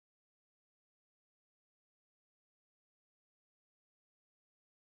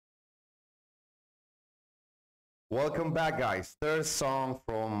Welcome back, guys. Third song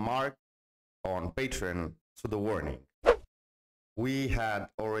from Mark on Patreon to the warning. We had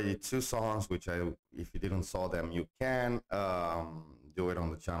already two songs, which if you didn't saw them, you can do it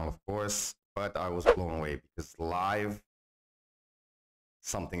on the channel, of course. But I was blown away because live,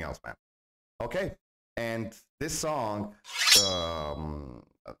 something else, man. Okay, and this song,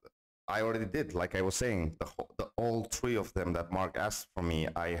 I already did, like I was saying, all three of them that Mark asked for me,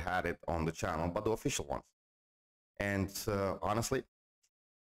 I had it on the channel, but the official ones. And honestly,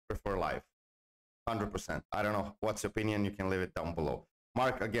 prefer live, 100%. I don't know what's your opinion. You can leave it down below.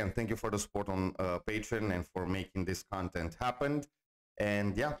 Mark, again, thank you for the support on Patreon and for making this content happen.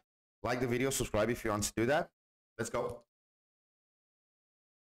 And yeah, like the video, subscribe if you want to do that. Let's go.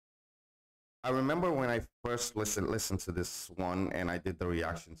 I remember when I first listened to this one and I did the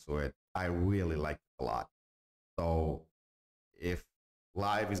reaction to it, I really liked it a lot. So if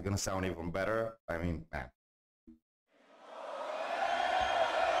live is gonna sound even better, I mean, man.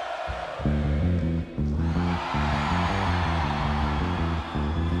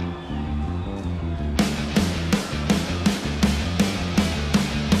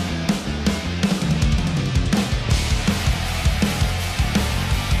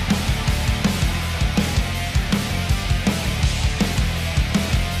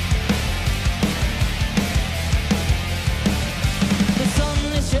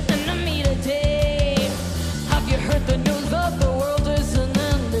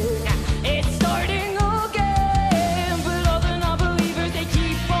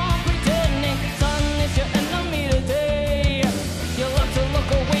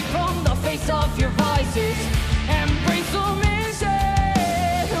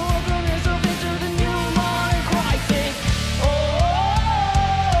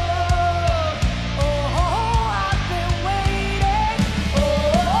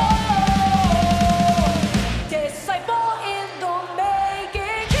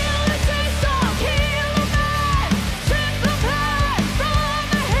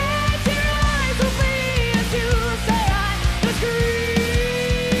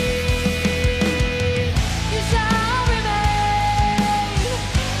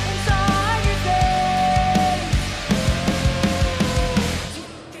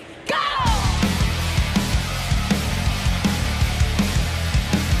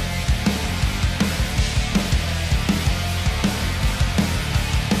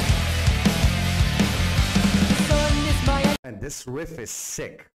 This riff is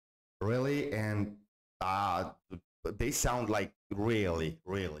sick, really, and they sound like really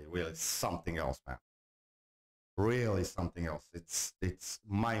something else, man. Really something else. It's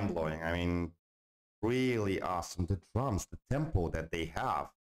mind-blowing. I mean, really awesome. The drums, the tempo that they have,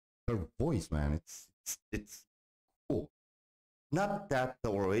 their voice, man, it's cool. Not that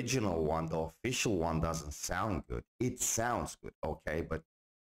the original one, the official one, doesn't sound good. It sounds good, okay, but it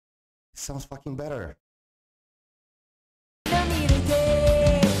sounds fucking better.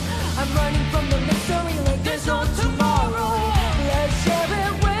 I'm running from the mystery like there's no tomorrow. Let's share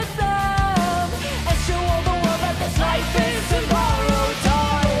it with them and show all the world that this life isn't borrowed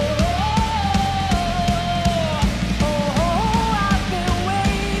time. I've been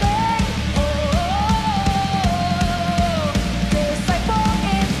waiting. This life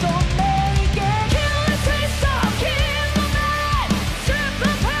don't make it. Kill the taste of, kill the man. Strip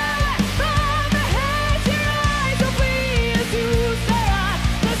the past from the head.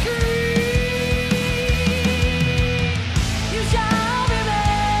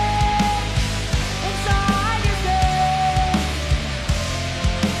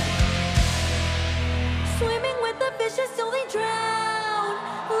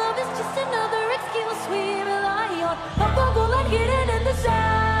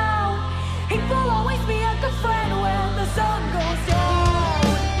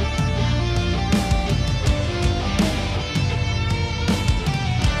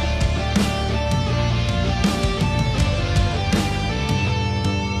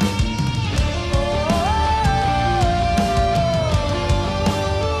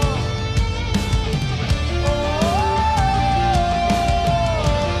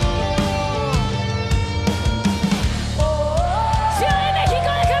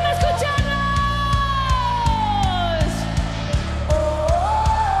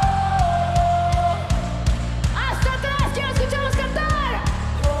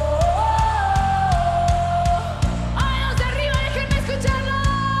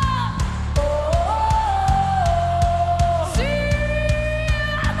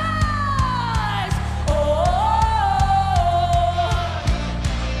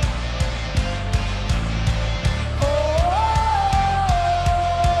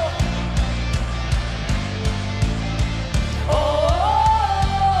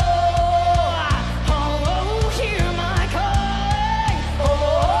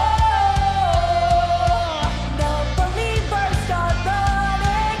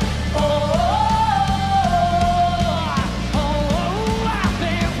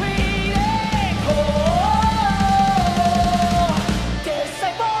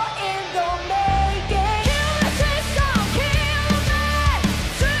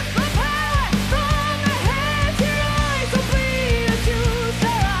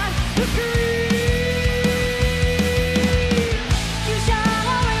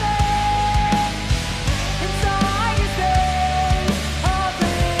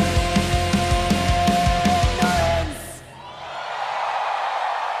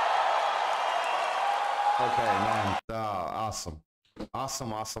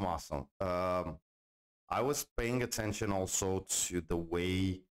 awesome, awesome, awesome. I was paying attention also to the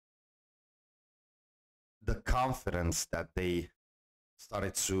way, the confidence that they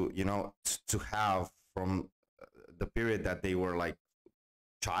started to, to have from the period that they were like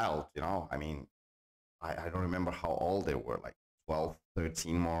child, I mean, I don't remember how old they were, like 12,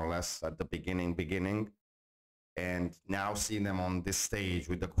 13 more or less at the beginning. And now seeing them on this stage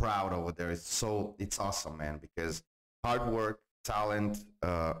with the crowd over there, it's awesome, man, because hard work, talent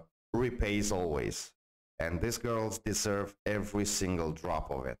repays always. And these girls deserve every single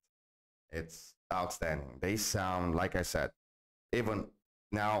drop of it. It's outstanding. They sound, like I said, even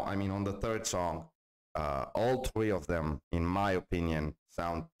now, I mean, on the third song, all three of them, in my opinion,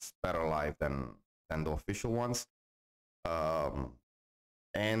 sound better live than the official ones.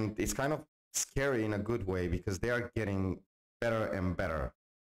 And it's kind of scary in a good way because they are getting better and better.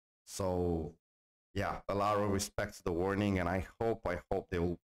 So yeah, a lot of respect to the Warning, and I hope they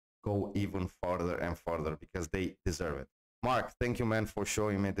will go even farther and farther because they deserve it. Mark, thank you, man, for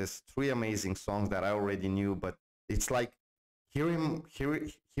showing me these three amazing songs that I already knew, but it's like hear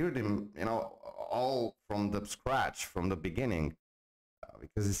them, all from the scratch, from the beginning,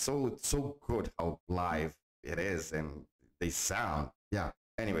 because it's so good how live it is and they sound. Yeah.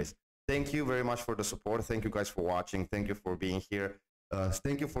 Anyways, thank you very much for the support. Thank you guys for watching. Thank you for being here.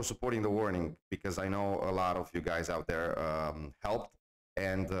 Thank you for supporting the Warning, because I know a lot of you guys out there helped.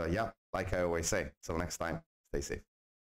 And yeah, like I always say, till next time, stay safe.